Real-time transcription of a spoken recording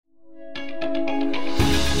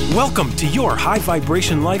Welcome to your High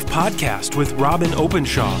Vibration Life podcast with Robin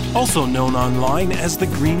Openshaw, also known online as the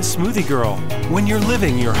Green Smoothie Girl. When you're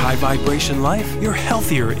living your high vibration life, you're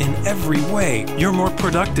healthier in every way. You're more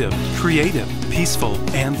productive, creative, peaceful,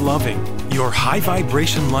 and loving. Your high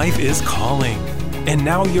vibration life is calling. And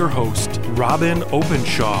now your host, Robin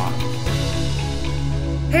Openshaw.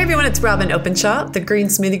 Hey everyone, it's Robin Openshaw, the Green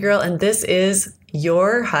Smoothie Girl, and this is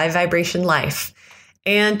your High Vibration Life.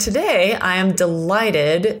 And today I am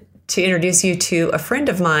delighted to introduce you to a friend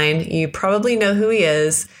of mine. You probably know who he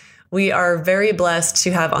is. We are very blessed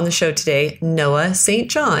to have on the show today Noah St.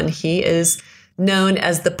 John. He is known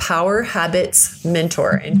as the Power Habits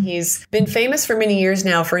Mentor, and he's been famous for many years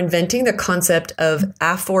now for inventing the concept of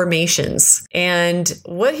Afformations. And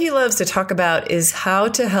what he loves to talk about is how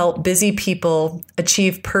to help busy people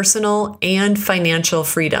achieve personal and financial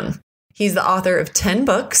freedom. He's the author of 10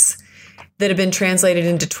 books that have been translated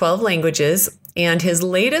into 12 languages, and his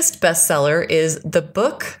latest bestseller is The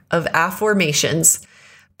Book of Afformations,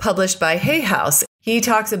 published by Hay House. He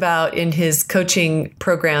talks about in his coaching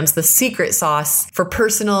programs the secret sauce for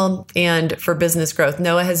personal and for business growth.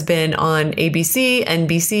 Noah has been on ABC,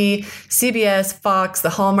 NBC, CBS, Fox, the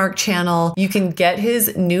Hallmark Channel. You can get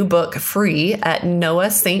his new book free at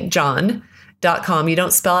noahstjohn.com. You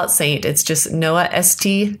don't spell out saint, it's just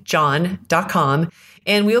noahstjohn.com.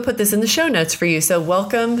 And we'll put this in the show notes for you. So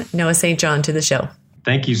welcome, Noah St. John, to the show.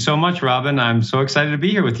 Thank you so much, Robin. I'm so excited to be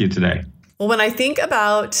here with you today. Well, when I think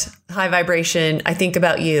about high vibration, I think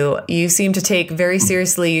about you. You seem to take very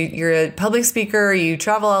seriously. You're a public speaker. You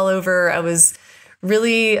travel all over. I was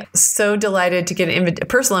really so delighted to get a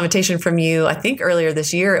personal invitation from you. I think earlier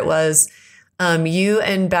this year it was. You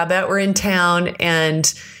and Babette were in town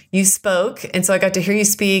and you spoke. And so I got to hear you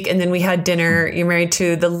speak. And then we had dinner. You're married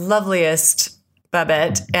to the loveliest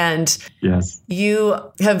Babette, and yes, you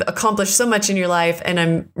have accomplished so much in your life, and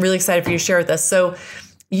I'm really excited for you to share with us. So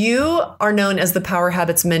you are known as the Power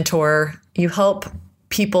Habits Mentor. You help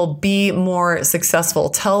people be more successful.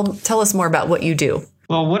 Tell us more about what you do.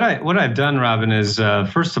 Well, what I've done, Robin, is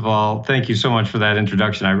first of all, thank you so much for that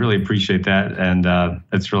introduction. I really appreciate that, and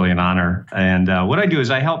it's really an honor. And what I do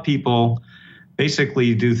is I help people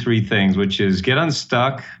basically do three things, which is get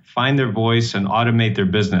unstuck, find their voice, and automate their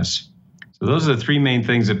business. So those are the three main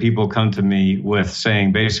things that people come to me with,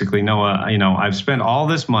 saying basically, Noah, I've spent all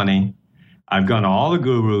this money, I've gone to all the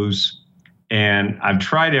gurus, and I've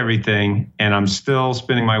tried everything, and I'm still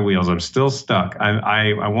spinning my wheels. I'm still stuck.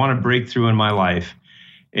 I want to break through in my life,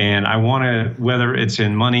 and I want to, whether it's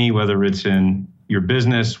in money, whether it's in your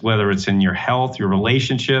business, whether it's in your health, your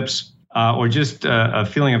relationships, or just a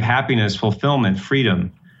feeling of happiness, fulfillment,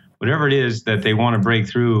 freedom, whatever it is that they want to break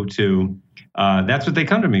through to. That's what they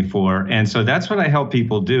come to me for. And so that's what I help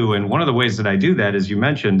people do. And one of the ways that I do that, as you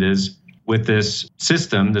mentioned, is with this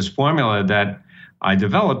system, this formula that I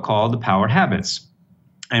developed called the Power Habits.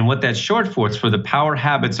 And what that's short for, it's for the power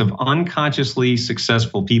habits of unconsciously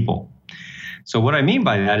successful people. So what I mean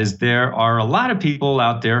by that is there are a lot of people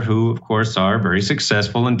out there who, of course, are very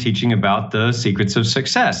successful in teaching about the secrets of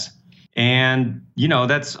success. And,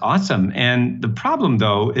 that's awesome. And the problem,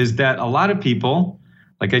 though, is that a lot of people,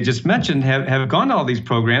 like I just mentioned, have gone to all these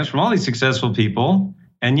programs from all these successful people,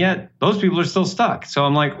 and yet those people are still stuck. So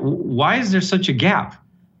I'm like, why is there such a gap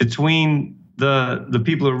between the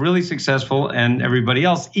people who are really successful and everybody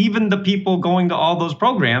else, even the people going to all those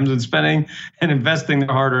programs and spending and investing their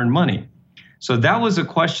hard-earned money? So that was a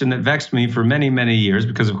question that vexed me for many, many years,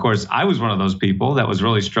 because, of course, I was one of those people that was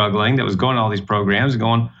really struggling, that was going to all these programs and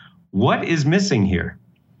going, what is missing here?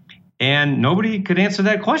 And nobody could answer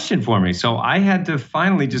that question for me. So I had to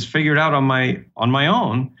finally just figure it out on my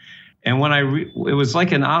own. And when it was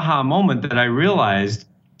like an aha moment that I realized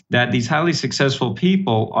that these highly successful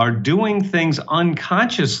people are doing things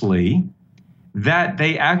unconsciously that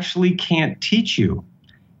they actually can't teach you.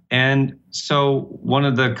 And so one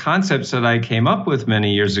of the concepts that I came up with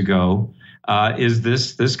many years ago is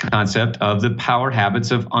this concept of the power habits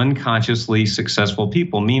of unconsciously successful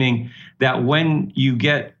people, meaning that when you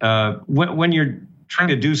get when you're trying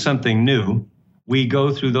to do something new, we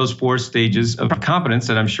go through those 4 stages of competence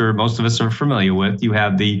that I'm sure most of us are familiar with. You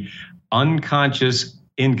have the unconscious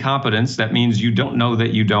incompetence. That means you don't know that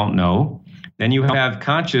you don't know. Then you have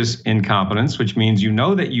conscious incompetence, which means you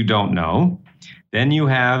know that you don't know. Then you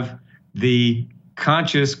have the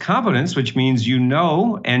conscious competence, which means you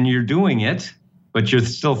know and you're doing it, but you're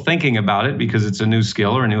still thinking about it because it's a new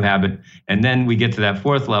skill or a new habit. And then we get to that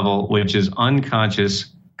 4th level, which is unconscious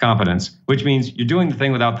competence, which means you're doing the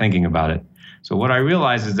thing without thinking about it. So what I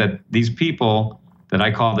realize is that these people that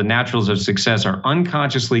I call the naturals of success are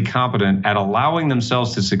unconsciously competent at allowing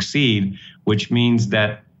themselves to succeed, which means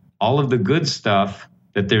that all of the good stuff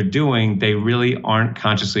that they're doing, they really aren't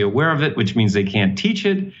consciously aware of it, which means they can't teach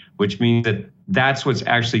it, which means that that's what's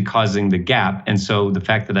actually causing the gap. And so the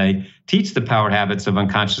fact that I teach the power habits of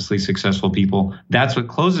unconsciously successful people, that's what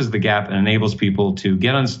closes the gap and enables people to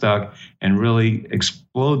get unstuck and really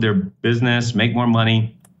explode their business, make more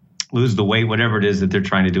money, lose the weight, whatever it is that they're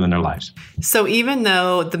trying to do in their lives. So even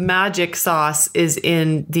though the magic sauce is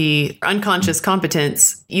in the unconscious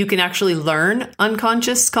competence, you can actually learn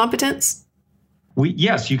unconscious competence?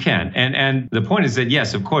 Yes, you can. And the point is that,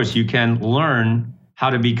 yes, of course, you can learn how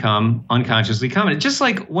to become unconsciously competent, just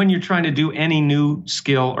like when you're trying to do any new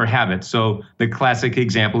skill or habit. So the classic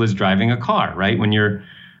example is driving a car, right? When you're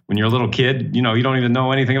a little kid, you don't even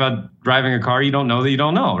know anything about driving a car. You don't know that you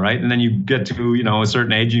don't know, right? And then you get to, a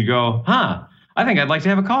certain age and you go, I think I'd like to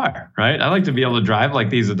have a car, right? I'd like to be able to drive like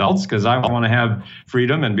these adults because I want to have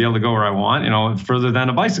freedom and be able to go where I want, further than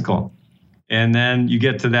a bicycle. And then you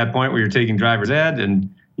get to that point where you're taking driver's ed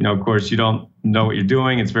and, of course, you don't know what you're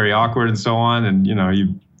doing. It's very awkward and so on. And,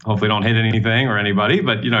 you hopefully don't hit anything or anybody,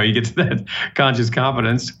 but, you get to that conscious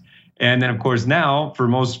competence. And then, of course, now for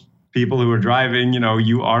most people who are driving,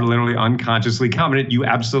 you are literally unconsciously competent. You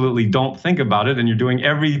absolutely don't think about it. And you're doing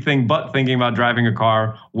everything but thinking about driving a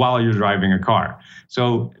car while you're driving a car.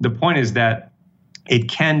 So the point is that it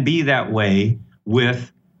can be that way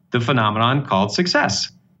with the phenomenon called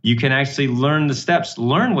success. You can actually learn the steps,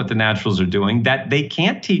 learn what the naturals are doing that they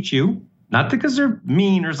can't teach you, not because they're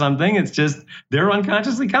mean or something. It's just they're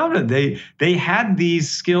unconsciously competent. They had these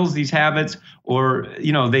skills, these habits, or,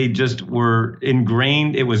 they just were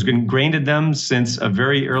ingrained. It was ingrained in them since a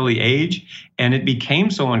very early age, and it became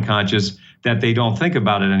so unconscious that they don't think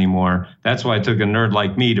about it anymore. That's why it took a nerd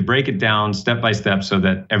like me to break it down step by step so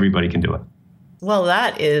that everybody can do it. Well,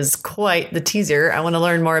 that is quite the teaser. I want to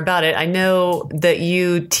learn more about it. I know that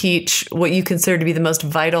you teach what you consider to be the most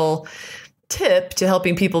vital tip to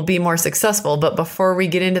helping people be more successful. But before we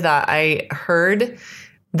get into that, I heard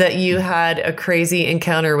that you had a crazy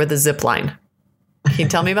encounter with a zip line. Can you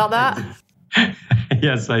tell me about that?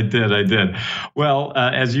 Yes, I did. Well,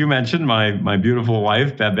 as you mentioned, my beautiful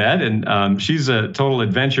wife, Babette, and she's a total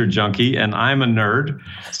adventure junkie, and I'm a nerd.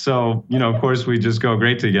 So, of course, we just go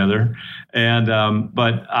great together. And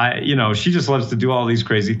but she just loves to do all these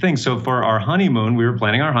crazy things. So for our honeymoon, we were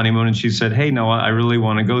planning our honeymoon, and she said, "Hey, Noah, I really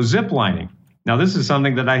want to go zip lining." Now, this is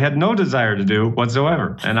something that I had no desire to do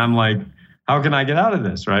whatsoever. And I'm like, how can I get out of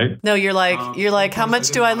this, right? No, you're like, how much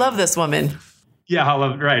do I love this woman?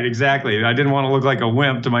 Yeah, right, exactly. I didn't want to look like a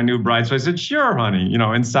wimp to my new bride, so I said, "Sure, honey."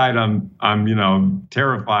 Inside I'm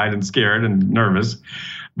terrified and scared and nervous.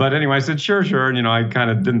 But anyway, I said, sure. And, I kind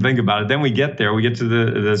of didn't think about it. Then we get there. We get to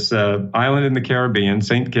this island in the Caribbean,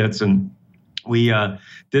 St. Kitts, and we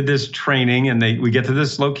did this training, and we get to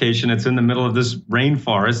this location. It's in the middle of this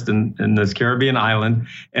rainforest in this Caribbean island,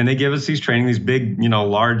 and they give us these training, these big,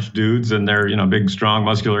 large dudes, and they're, big, strong,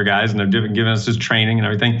 muscular guys, and they're giving us this training and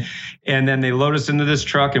everything. And then they load us into this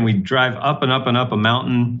truck, and we drive up and up and up a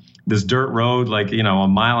mountain, this dirt road, like, a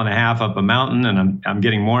mile and a half up a mountain, and I'm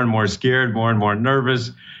getting more and more scared, more and more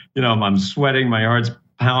nervous. I'm sweating, my heart's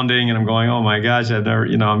pounding, and I'm going, oh my gosh,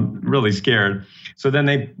 I'm really scared. So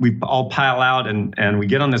then we all pile out and we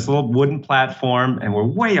get on this little wooden platform, and we're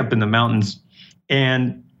way up in the mountains.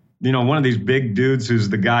 And, one of these big dudes who's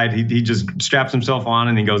the guide, he just straps himself on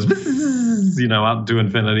and he goes, out to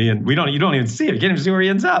infinity. And you don't even see it. You can't even see where he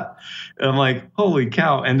ends up. And I'm like, holy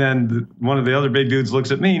cow. And then one of the other big dudes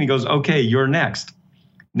looks at me and he goes, "Okay, you're next."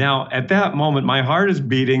 Now, at that moment, my heart is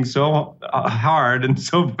beating so hard and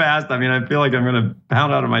so fast. I mean, I feel like I'm going to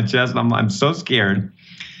pound out of my chest. I'm so scared.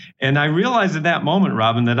 And I realized at that moment,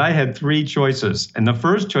 Robin, that I had three choices. And the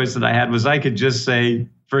first choice that I had was I could just say,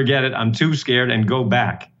 forget it, I'm too scared, and go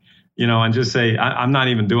back, and just say, I'm not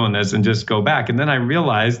even doing this, and just go back. And then I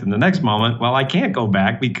realized in the next moment, well, I can't go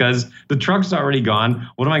back because the truck's already gone.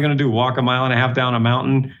 What am I going to do? Walk a mile and a half down a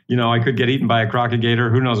mountain? I could get eaten by a crocodile.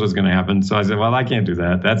 Who knows what's going to happen? So I said, well, I can't do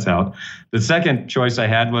that. That's out. The second choice I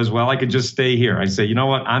had was, well, I could just stay here. I say, you know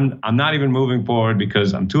what? I'm not even moving forward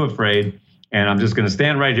because I'm too afraid. And I'm just going to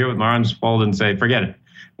stand right here with my arms folded and say, forget it.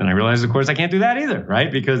 And I realized, of course, I can't do that either,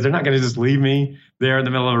 right? Because they're not going to just leave me there in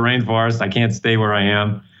the middle of a rainforest. I can't stay where I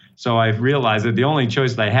am. So I realized that the only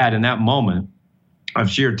choice that I had in that moment of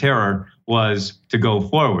sheer terror was to go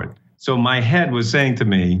forward. So my head was saying to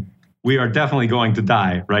me, we are definitely going to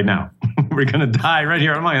die right now. We're going to die right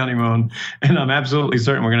here on my honeymoon. And I'm absolutely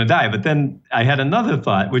certain we're going to die. But then I had another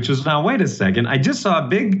thought, which was, now, wait a second. I just saw a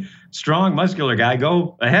big, strong, muscular guy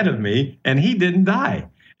go ahead of me, and he didn't die.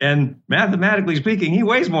 And mathematically speaking, he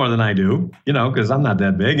weighs more than I do, because I'm not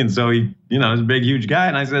that big. And so he, he's a big, huge guy.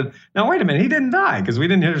 And I said, now, wait a minute, he didn't die because we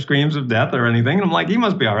didn't hear screams of death or anything. And I'm like, he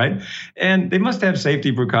must be all right. And they must have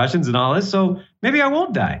safety precautions and all this. So maybe I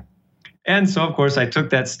won't die. And so, of course, I took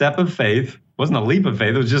that step of faith. It wasn't a leap of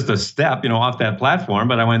faith. It was just a step, off that platform.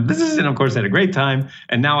 But I went, this is it. And of course, I had a great time.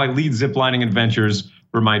 And now I lead ziplining adventures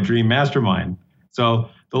for my dream mastermind. So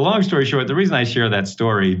the long story short, the reason I share that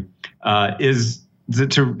story is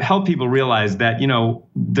to help people realize that,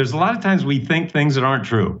 there's a lot of times we think things that aren't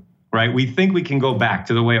true, right? We think we can go back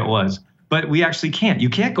to the way it was, but we actually can't. You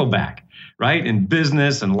can't go back, right? In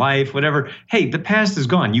business and life, whatever. Hey, the past is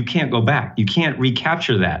gone. You can't go back. You can't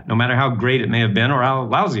recapture that, no matter how great it may have been or how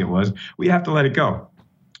lousy it was. We have to let it go.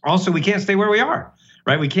 Also, we can't stay where we are.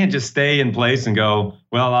 Right? We can't just stay in place and go,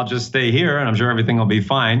 well, I'll just stay here and I'm sure everything will be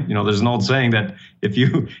fine. There's an old saying that if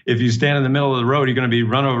you stand in the middle of the road, you're going to be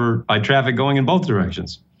run over by traffic going in both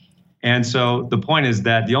directions. And so the point is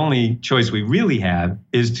that the only choice we really have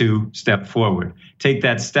is to step forward, take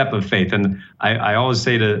that step of faith. And I always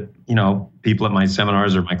say to, people at my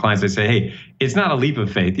seminars or my clients, I say, hey, it's not a leap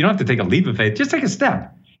of faith. You don't have to take a leap of faith. Just take a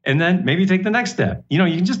step. And then maybe take the next step. You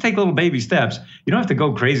can just take little baby steps. You don't have to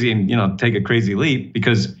go crazy and, take a crazy leap,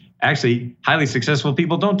 because actually highly successful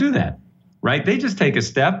people don't do that, right? They just take a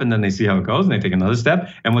step and then they see how it goes and they take another step.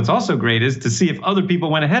 And what's also great is to see if other people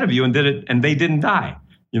went ahead of you and did it and they didn't die,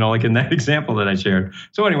 like in that example that I shared.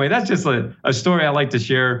 So anyway, that's just a story I like to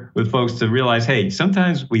share with folks to realize, hey,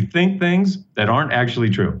 sometimes we think things that aren't actually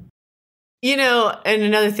true. And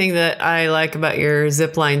another thing that I like about your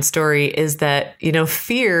zipline story is that,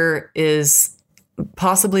 fear is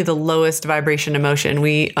possibly the lowest vibration emotion.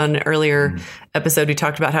 On an earlier episode, we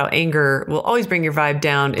talked about how anger will always bring your vibe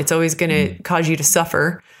down. It's always going to cause you to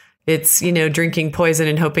suffer. It's, drinking poison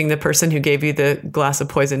and hoping the person who gave you the glass of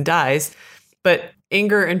poison dies. But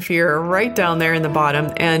anger and fear are right down there in the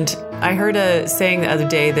bottom. And I heard a saying the other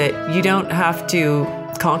day that you don't have to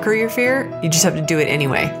conquer your fear. You just have to do it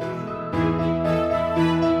anyway.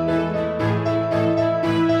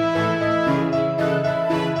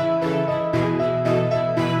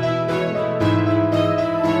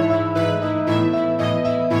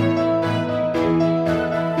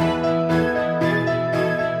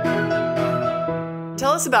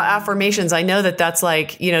 Tell us about affirmations. I know that that's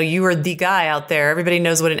like, you are the guy out there. Everybody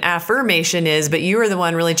knows what an affirmation is, but you are the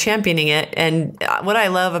one really championing it. And what I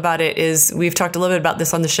love about it is we've talked a little bit about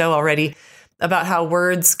this on the show already, about how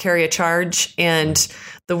words carry a charge, and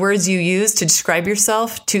the words you use to describe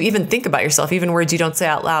yourself, to even think about yourself, even words you don't say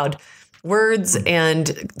out loud, words and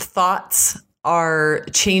thoughts are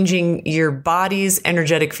changing your body's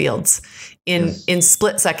energetic fields in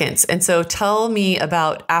split seconds. And so tell me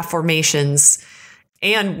about affirmations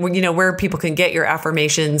and, where people can get your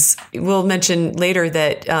affirmations. We'll mention later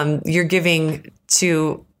that you're giving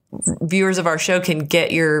to viewers of our show can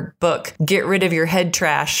get your book, Get Rid of Your Head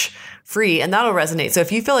Trash, free, and that'll resonate. So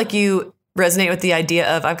if you feel like you resonate with the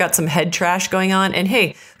idea of I've got some head trash going on, and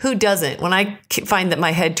hey, who doesn't? When I find that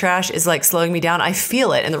my head trash is like slowing me down, I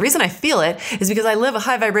feel it. And the reason I feel it is because I live a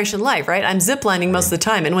high vibration life, right? I'm ziplining most of the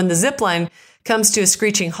time. And when the zip line comes to a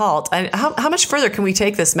screeching halt, how much further can we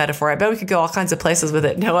take this metaphor? I bet we could go all kinds of places with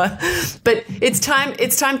it, Noah. But it's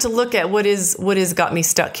time to look at what is got me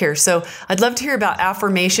stuck here. So I'd love to hear about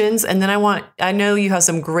affirmations. And then I know you have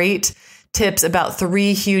some great tips about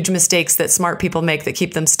 3 huge mistakes that smart people make that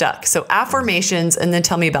keep them stuck. So affirmations, and then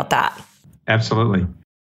tell me about that. Absolutely.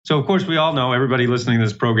 So, of course, we all know, everybody listening to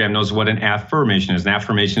this program knows what an affirmation is. An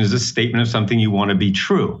affirmation is a statement of something you want to be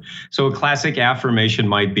true. So a classic affirmation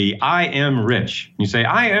might be, I am rich. You say,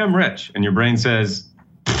 I am rich. And your brain says,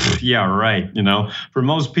 yeah, right. For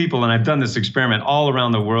most people, and I've done this experiment all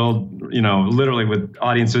around the world, literally with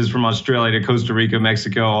audiences from Australia to Costa Rica,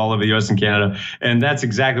 Mexico, all over the US and Canada. And that's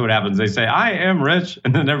exactly what happens. They say, I am rich.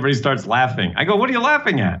 And then everybody starts laughing. I go, what are you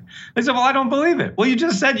laughing at? They say, well, I don't believe it. Well, you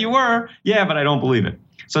just said you were. Yeah, but I don't believe it.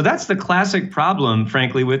 So that's the classic problem,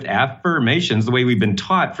 frankly, with affirmations, the way we've been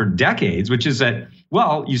taught for decades, which is that,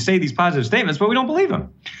 well, you say these positive statements, but we don't believe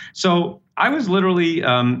them. So I was literally, in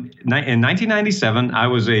 1997, I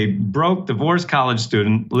was a broke, divorced college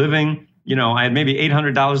student living, I had maybe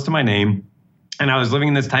 $800 to my name. And I was living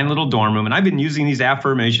in this tiny little dorm room, and I've been using these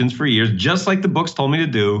affirmations for years, just like the books told me to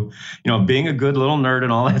do, being a good little nerd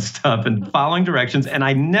and all that stuff and following directions. And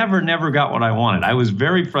I never got what I wanted. I was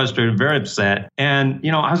very frustrated, very upset. And,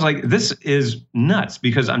 I was like, this is nuts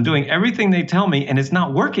because I'm doing everything they tell me and it's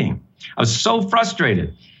not working. I was so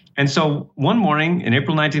frustrated. And so one morning in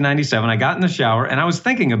April 1997, I got in the shower and I was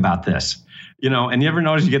thinking about this. And you ever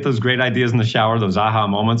notice you get those great ideas in the shower, those aha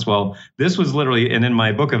moments? Well, this was literally, and in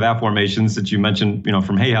my book of Afformations that you mentioned,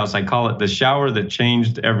 from Hay House, I call it the shower that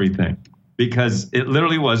changed everything, because it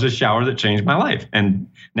literally was a shower that changed my life. And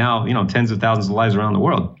now, tens of thousands of lives around the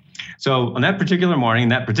world. So on that particular morning, in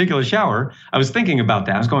that particular shower, I was thinking about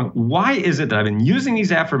that. I was going, why is it that I've been using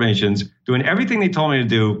these affirmations, doing everything they told me to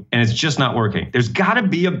do, and it's just not working? There's got to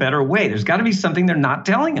be a better way. There's got to be something they're not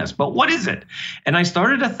telling us. But what is it? And I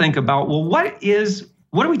started to think about, well,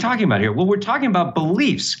 what are we talking about here? Well, we're talking about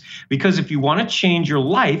beliefs, because if you want to change your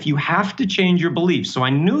life, you have to change your beliefs. So I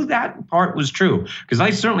knew that part was true, because I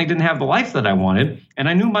certainly didn't have the life that I wanted, and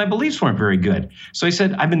I knew my beliefs weren't very good. So I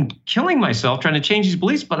said, I've been killing myself trying to change these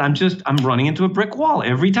beliefs, but I'm running into a brick wall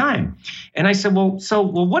every time. And I said, well,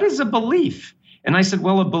 what is a belief? And I said,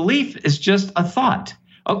 well, a belief is just a thought.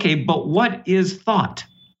 Okay, but what is thought?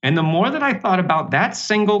 And the more that I thought about that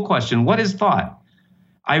single question, what is thought?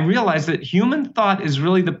 I realized that human thought is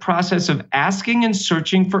really the process of asking and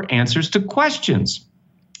searching for answers to questions.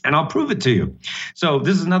 And I'll prove it to you. So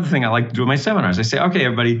this is another thing I like to do in my seminars. I say, okay,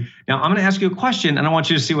 everybody, now I'm going to ask you a question and I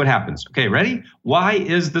want you to see what happens. Okay, ready? Why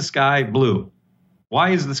is the sky blue?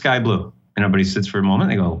 Why is the sky blue? And everybody sits for a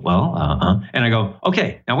moment. They go, well, And I go,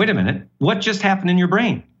 okay, now wait a minute. What just happened in your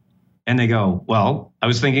brain? And they go, well, I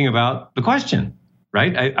was thinking about the question,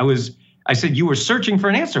 right? I said, you were searching for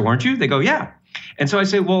an answer, weren't you? They go, yeah. And so I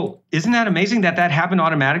say, well, isn't that amazing that happened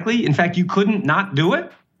automatically? In fact, you couldn't not do it?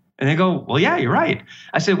 And they go, well, yeah, you're right.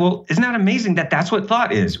 I said, well, isn't that amazing that that's what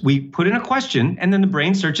thought is? We put in a question and then the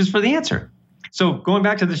brain searches for the answer. So going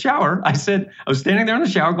back to the shower, I was standing there in the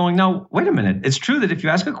shower going, no, wait a minute. It's true that if you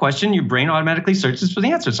ask a question, your brain automatically searches for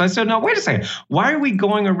the answer. So I said, no, wait a second. Why are we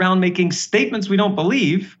going around making statements we don't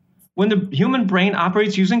believe when the human brain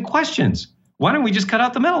operates using questions? Why don't we just cut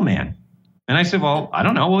out the middleman? And I said, well, I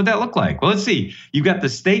don't know. What would that look like? Well, let's see. You've got the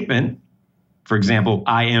statement, for example,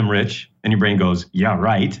 I am rich. And your brain goes, yeah,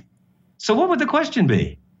 right. So what would the question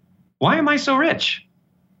be? Why am I so rich?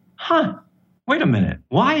 Wait a minute.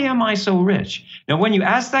 Why am I so rich? Now, when you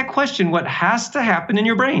ask that question, what has to happen in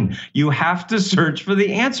your brain? You have to search for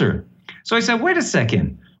the answer. So I said, wait a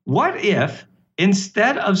second. What if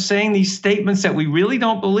instead of saying these statements that we really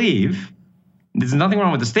don't believe, there's nothing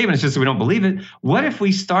wrong with the statement, it's just that we don't believe it. What if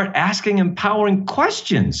we start asking empowering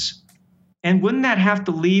questions? And wouldn't that have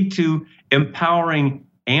to lead to empowering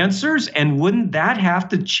answers? And wouldn't that have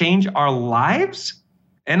to change our lives?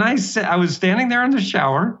 And I said, I was standing there in the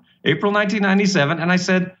shower, April 1997, and I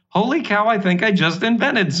said, holy cow, I think I just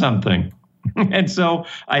invented something. And so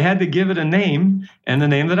I had to give it a name, and the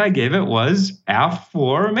name that I gave it was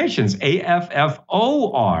Afformations,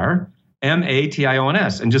 Afformations.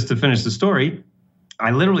 And just to finish the story,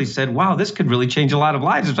 I literally said, wow, this could really change a lot of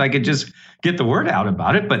lives if I could just get the word out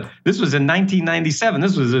about it. But this was in 1997.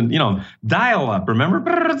 This was in, dial-up, remember?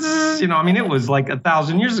 It was like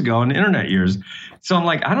 1,000 years ago in the internet years. So I'm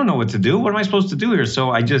like, I don't know what to do. What am I supposed to do here?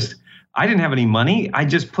 So I didn't have any money. I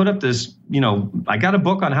just put up this, I got a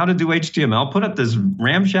book on how to do HTML, put up this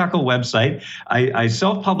ramshackle website. I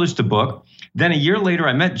self-published a book. Then a year later,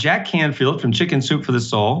 I met Jack Canfield from Chicken Soup for the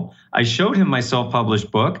Soul. I showed him my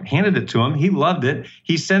self-published book, handed it to him. He loved it.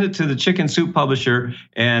 He sent it to the Chicken Soup publisher,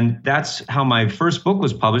 and that's how my first book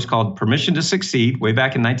was published, called Permission to Succeed, way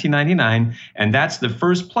back in 1999. And that's the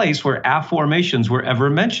first place where Afformations were ever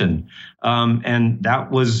mentioned. And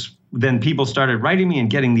that was then people started writing me and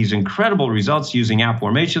getting these incredible results using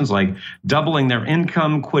Afformations, like doubling their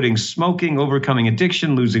income, quitting smoking, overcoming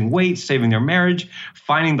addiction, losing weight, saving their marriage,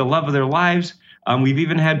 finding the love of their lives. We've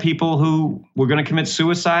even had people who were going to commit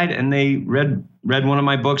suicide, and they read one of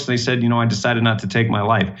my books, and they said, I decided not to take my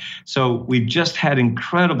life. So we've just had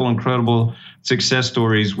incredible success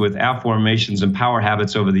stories with Afformations and power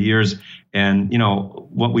habits over the years. And,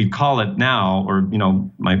 what we call it now, or,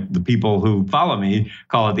 the people who follow me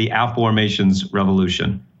call it the Afformations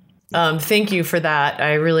revolution. Thank you for that.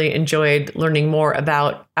 I really enjoyed learning more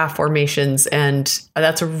about Afformations, and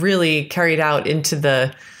that's really carried out into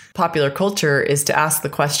the popular culture, is to ask the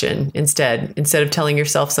question instead of telling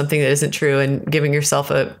yourself something that isn't true and giving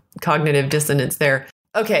yourself a cognitive dissonance there.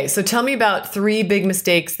 Okay, so tell me about 3 big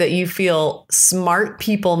mistakes that you feel smart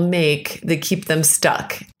people make that keep them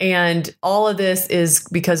stuck. And all of this is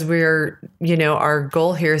because our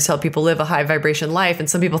goal here is to help people live a high vibration life. And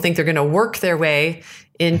some people think they're going to work their way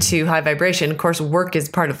into high vibration. Of course, work is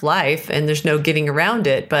part of life and there's no getting around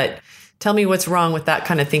it. But tell me what's wrong with that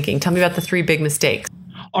kind of thinking. Tell me about the 3 big mistakes.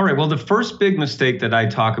 All right. Well, the first big mistake that I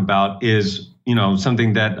talk about is,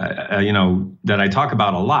 something that, that I talk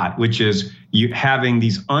about a lot, which is you having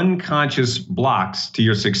these unconscious blocks to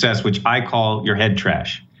your success, which I call your head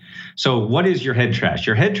trash. So what is your head trash?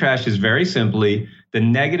 Your head trash is very simply the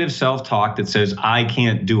negative self-talk that says, I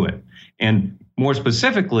can't do it. And more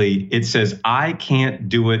specifically, it says, I can't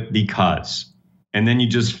do it because. And then you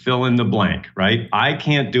just fill in the blank, right? I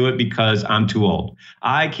can't do it because I'm too old.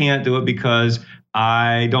 I can't do it because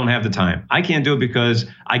I don't have the time. I can't do it because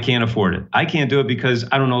I can't afford it. I can't do it because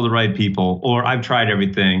I don't know the right people, or I've tried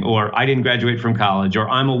everything, or I didn't graduate from college, or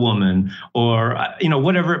I'm a woman, or,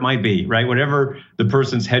 whatever it might be, right? Whatever the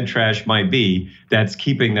person's head trash might be that's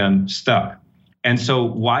keeping them stuck. And so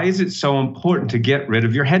why is it so important to get rid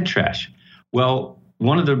of your head trash? Well,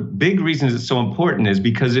 one of the big reasons it's so important is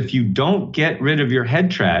because if you don't get rid of your head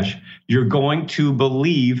trash, you're going to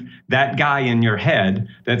believe that guy in your head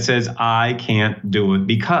that says, I can't do it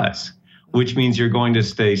because, which means you're going to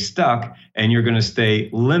stay stuck and you're going to stay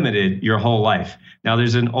limited your whole life. Now,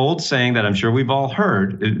 there's an old saying that I'm sure we've all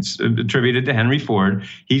heard. It's attributed to Henry Ford.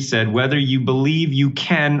 He said, whether you believe you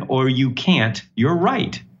can or you can't, you're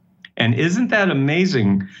right. And isn't that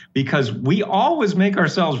amazing? Because we always make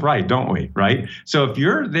ourselves right, don't we? Right? So if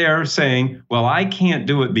you're there saying, well, I can't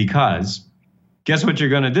do it because, guess what you're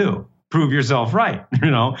going to do? Prove yourself right, And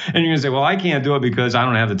you're going to say, well, I can't do it because I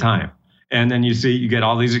don't have the time. And then you get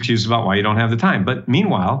all these excuses about why you don't have the time. But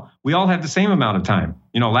meanwhile, we all have the same amount of time.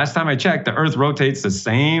 Last time I checked, the Earth rotates the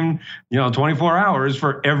same, 24 hours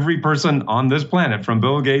for every person on this planet, from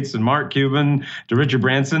Bill Gates and Mark Cuban to Richard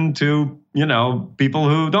Branson to, people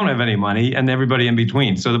who don't have any money and everybody in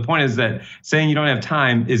between. So the point is that saying you don't have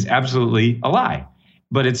time is absolutely a lie.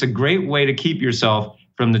 But it's a great way to keep yourself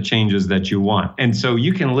from the changes that you want. And so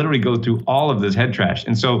you can literally go through all of this head trash.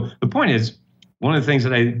 And so the point is, one of the things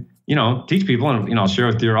that I teach people, and I'll share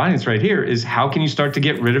with your audience right here, is how can you start to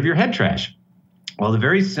get rid of your head trash? Well, the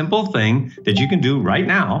very simple thing that you can do right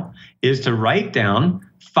now is to write down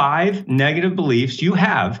 5 negative beliefs you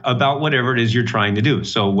have about whatever it is you're trying to do.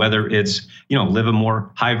 So whether it's, live a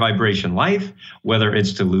more high vibration life, whether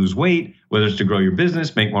it's to lose weight, whether it's to grow your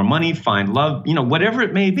business, make more money, find love, whatever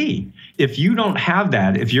it may be. If you don't have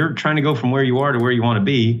that, if you're trying to go from where you are to where you want to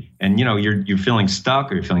be, and you're feeling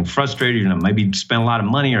stuck, or you're feeling frustrated, maybe spend a lot of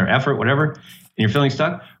money or effort, whatever, and you're feeling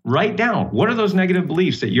stuck, write down, what are those negative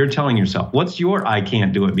beliefs that you're telling yourself? What's your I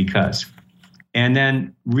can't do it because? And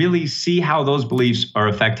then really see how those beliefs are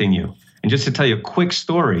affecting you. And just to tell you a quick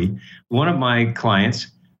story, one of my clients,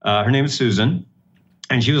 her name is Susan,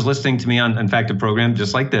 and she was listening to me on, in fact, a program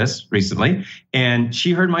just like this recently. And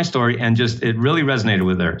she heard my story and it really resonated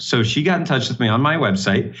with her. So she got in touch with me on my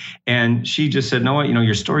website, and she just said, no,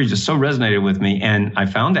 your story just so resonated with me. And I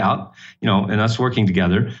found out, in us working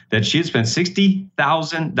together, that she had spent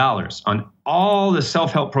 $60,000 on all the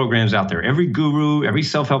self-help programs out there, every guru, every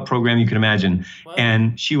self-help program you can imagine. Wow.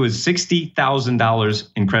 And she was $60,000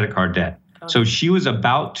 in credit card debt. So she was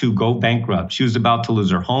about to go bankrupt. She was about to lose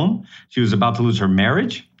her home. She was about to lose her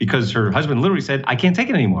marriage because her husband literally said, I can't take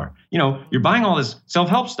it anymore. You're buying all this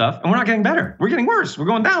self-help stuff and we're not getting better. We're getting worse. We're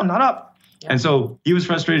going down, not up. Yeah. And so he was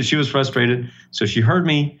frustrated. She was frustrated. So she heard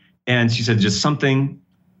me and she said, just something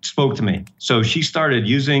spoke to me. So she started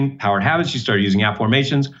using Powered Habits. She started using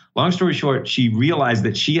Afformations. Long story short, she realized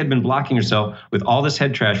that she had been blocking herself with all this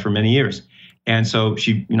head trash for many years. And so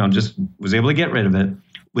she, just was able to get rid of it.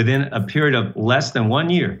 Within a period of less than 1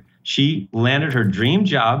 year, she landed her dream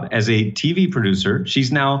job as a TV producer. She's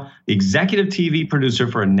now the executive TV producer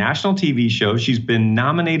for a national TV show. She's been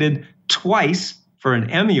nominated twice for an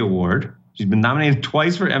Emmy Award. She's been nominated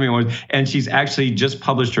twice for Emmy Awards, and she's actually just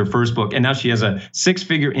published her first book. And now she has a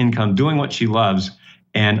 6-figure income doing what she loves.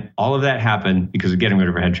 And all of that happened because of getting rid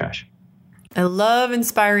of her head trash. I love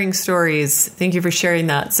inspiring stories. Thank you for sharing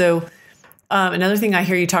that. So another thing I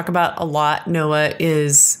hear you talk about a lot, Noah,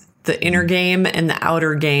 is the inner game and the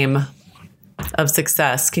outer game of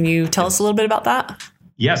success. Can you tell us a little bit about that?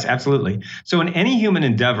 Yes, absolutely. So in any human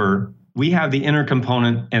endeavor, we have the inner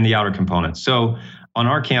component and the outer component. So on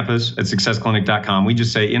our campus at successclinic.com, we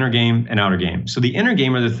just say inner game and outer game. So the inner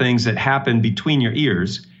game are the things that happen between your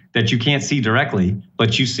ears that you can't see directly,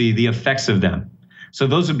 but you see the effects of them. So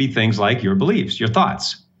those would be things like your beliefs, your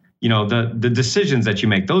thoughts, the decisions that you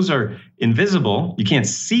make. Those are invisible. You can't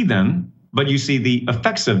see them, but you see the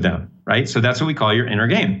effects of them, right? So that's what we call your inner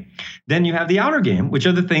game. Then you have the outer game, which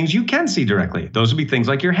are the things you can see directly. Those would be things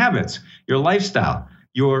like your habits, your lifestyle,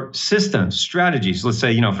 your systems, strategies. Let's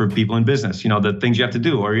say, for people in business, the things you have to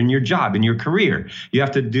do, or in your job, in your career, maybe you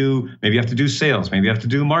have to do sales, maybe you have to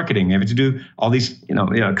do marketing, maybe you have to do all these,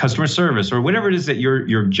 customer service, or whatever it is that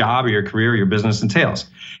your job or your career or your business entails.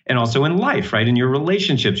 And also in life, right? In your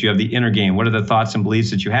relationships, you have the inner game. What are the thoughts and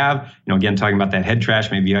beliefs that you have? Again, talking about that head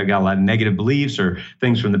trash, maybe you got a lot of negative beliefs or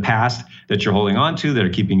things from the past that you're holding on to that are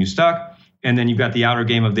keeping you stuck. And then you've got the outer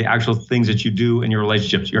game of the actual things that you do in your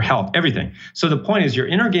relationships, your health, everything. So the point is your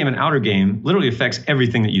inner game and outer game literally affects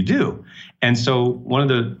everything that you do. And so one of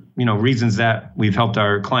the reasons that we've helped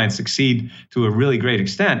our clients succeed to a really great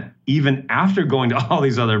extent, even after going to all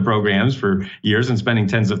these other programs for years and spending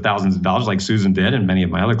tens of thousands of dollars like Susan did and many of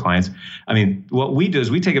my other clients, what we do is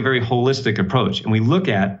we take a very holistic approach and we look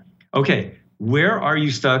at, okay, where are you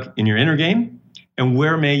stuck in your inner game? And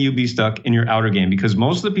where may you be stuck in your outer game? Because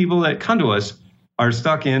most of the people that come to us are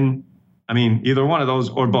stuck in, either one of those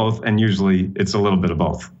or both. And usually it's a little bit of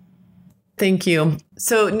both. Thank you.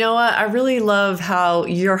 So Noah, I really love how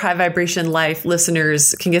your High Vibration Life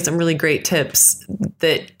listeners can get some really great tips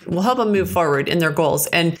that will help them move forward in their goals.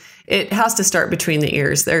 And it has to start between the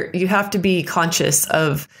ears. You have to be conscious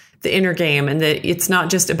of the inner game and that it's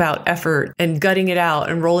not just about effort and gutting it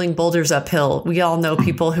out and rolling boulders uphill. We all know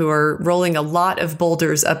people who are rolling a lot of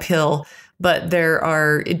boulders uphill, but there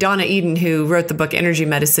are Donna Eden, who wrote the book Energy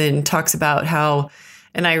Medicine, talks about how,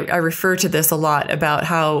 and I refer to this a lot, about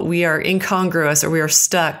how we are incongruous or we are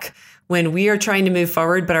stuck when we are trying to move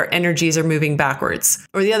forward, but our energies are moving backwards,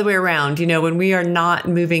 or the other way around. When we are not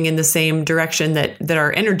moving in the same direction that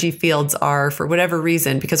our energy fields are for whatever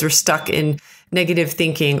reason, because we're stuck in negative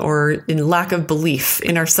thinking or in lack of belief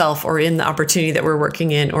in ourselves or in the opportunity that we're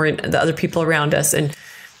working in or in the other people around us. And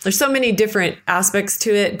there's so many different aspects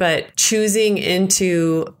to it, but choosing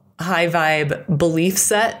into high vibe belief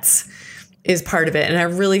sets is part of it. And I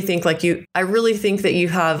really think that you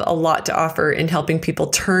have a lot to offer in helping people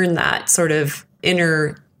turn that sort of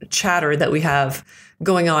inner chatter that we have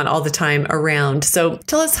going on all the time around. So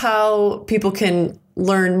tell us how people can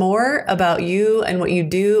learn more about you and what you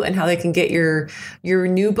do and how they can get your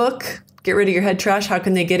new book, Get Rid of Your Head Trash. How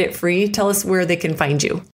can they get it free? Tell us where they can find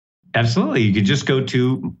you. Absolutely. You could just go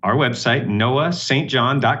to our website,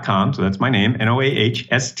 noahstjohn.com. So that's my name,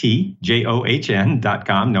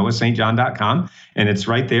 NOAHSTJOHN.com, noahstjohn.com. And it's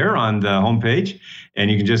right there on the homepage. And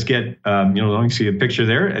you can just get, you can see a picture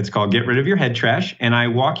there. It's called Get Rid of Your Head Trash. And I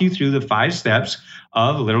walk you through the 5 steps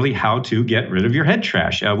of literally how to get rid of your head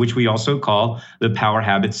trash, which we also call the Power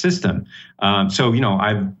Habit System.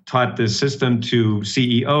 I've taught this system to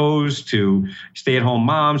CEOs, to stay-at-home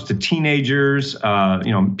moms, to teenagers,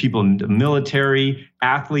 people in the military,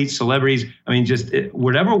 athletes, celebrities.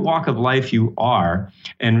 Whatever walk of life you are,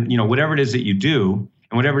 and whatever it is that you do,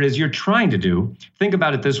 and whatever it is you're trying to do, think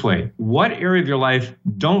about it this way. What area of your life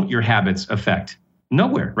don't your habits affect?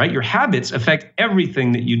 Nowhere, right? Your habits affect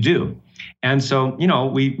everything that you do. And so,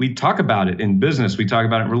 we talk about it in business, we talk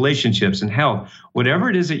about it in relationships and health, whatever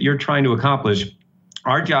it is that you're trying to accomplish.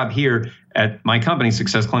 Our job here at my company,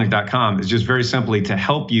 successclinic.com, is just very simply to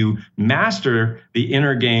help you master the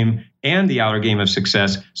inner game and the outer game of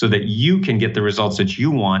success so that you can get the results that you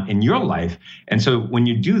want in your life. And so when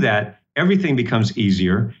you do that, everything becomes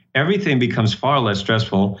easier, everything becomes far less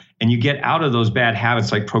stressful, and you get out of those bad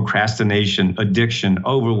habits like procrastination, addiction,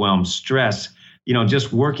 overwhelm, stress,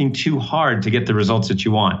 just working too hard to get the results that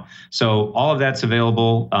you want. So all of that's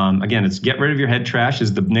available. Again, it's Get Rid of Your Head Trash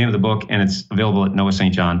is the name of the book, and it's available at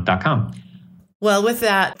noahstjohn.com. Well, with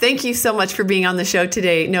that, thank you so much for being on the show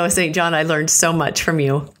today, Noah St. John. I learned so much from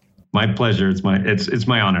you. My pleasure. It's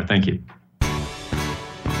my honor. Thank you.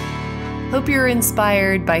 Hope you're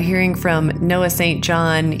inspired by hearing from Noah St.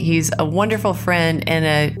 John. He's a wonderful friend and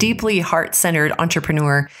a deeply heart-centered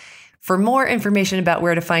entrepreneur. For more information about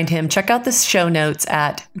where to find him, check out the show notes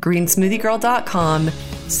at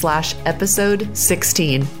greensmoothiegirl.com/episode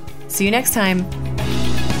 16. See you next time.